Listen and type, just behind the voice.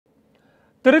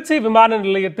திருச்சி விமான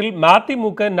நிலையத்தில்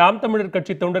மதிமுக நாம் தமிழர்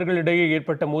கட்சி தொண்டர்களிடையே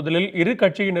ஏற்பட்ட மோதலில் இரு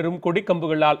கட்சியினரும்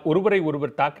கொடிக்கம்புகளால் ஒருவரை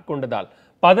ஒருவர் தாக்கிக் கொண்டதால்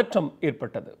பதற்றம்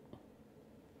ஏற்பட்டது.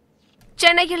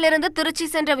 சென்னையிலிருந்து திருச்சி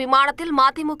சென்ற விமானத்தில்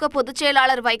மதிமுக பொதுச்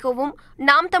செயலாளர் வைகோவும்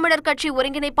நாம் தமிழர் கட்சி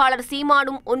ஒருங்கிணைப்பாளர்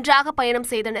சீமானும் ஒன்றாக பயணம்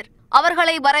செய்தனர்.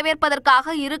 அவர்களை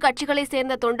வரவேற்பதற்காக இரு கட்சிகளைச்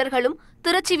சேர்ந்த தொண்டர்களும்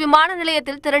திருச்சி விமான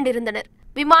நிலையத்தில் திரண்டிருந்தனர்.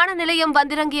 விமான நிலையம்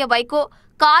வந்திறங்கிய வைகோ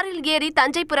காரில் ஏறி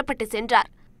தஞ்சை புறப்பட்டு சென்றார்.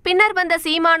 பின்னர் வந்த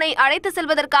சீமானை அழைத்து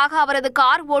செல்வதற்காக அவரது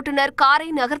கார் ஓட்டுநர் காரை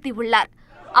நகர்த்தியுள்ளார்.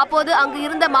 அப்போது அங்கு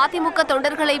இருந்த மதிமுக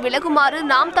தொண்டர்களை விலகுமாறு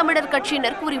நாம் தமிழர்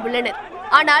கட்சியினர் கூறியுள்ளனர்.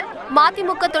 ஆனால்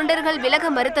மதிமுக தொண்டர்கள் விலக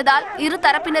மறுத்ததால் இரு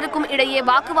தரப்பினருக்கும் இடையே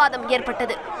வாக்குவாதம்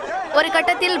ஏற்பட்டது. ஒரு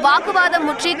கட்டத்தில் வாக்குவாதம்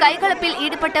முற்றி கைகலப்பில்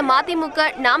ஈடுபட்ட மதிமுக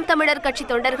நாம் தமிழர் கட்சி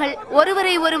தொண்டர்கள்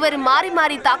ஒருவரை ஒருவர் மாறி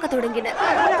மாறி தாக்கத் தொடங்கினர்.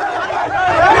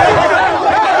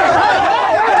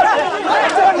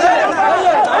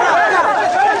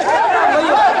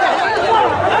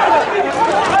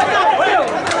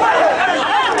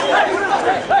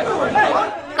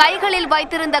 கைகளில்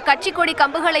வைத்திருந்த கட்சி கொடி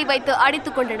கம்புகளை வைத்து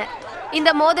அடித்துக் கொண்டனர். இந்த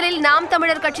மோதலில் நாம்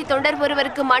தமிழர் கட்சி தொண்டர்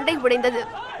ஒருவருக்கு மண்டை உடைந்தது.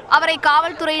 அவரை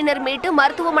காவல்துறையினர் மீட்டு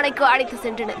மருத்துவமனைக்கு அழைத்து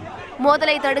சென்றனர்.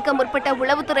 மோதலை தடுக்க முற்பட்ட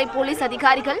உளவுத்துறை போலீஸ்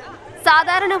அதிகாரிகள்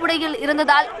சாதாரண உடையில்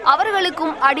இருந்ததால்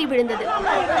அவர்களுக்கும் அடி விழுந்தது.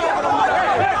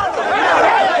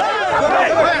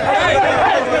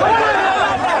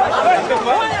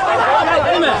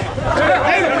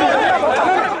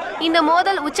 இந்த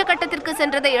மோதல் உச்சகட்டத்திற்கு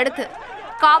சென்றதை அடுத்து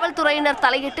காவல்துறையினர்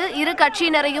தலையிட்டு இரு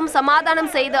கட்சியினரையும் சமாதானம்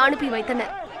செய்து அனுப்பி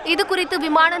வைத்தனர். இதுகுறித்து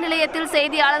விமான நிலையத்தில்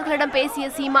செய்தியாளர்களிடம் பேசிய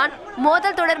சீமான்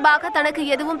மோதல் தொடர்பாக தனக்கு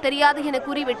எதுவும் தெரியாது என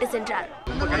கூறிவிட்டு சென்றார்.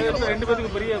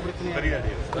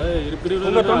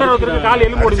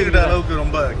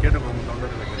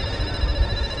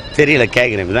 தெரியல,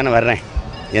 கேட்கிறேன். இப்பதானே வர்றேன்,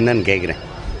 என்னன்னு கேட்கிறேன்.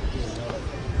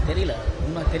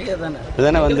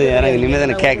 வந்து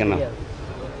இனிமேதானே கேட்கணும்.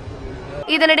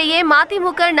 இதனிடையே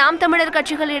மதிமுக நாம் தமிழர்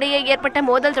கட்சிகளிடையே ஏற்பட்ட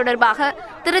மோதல் தொடர்பாக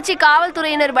திருச்சி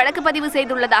காவல்துறையினர் வழக்கு பதிவு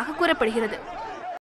செய்துள்ளதாக கூறப்படுகிறது.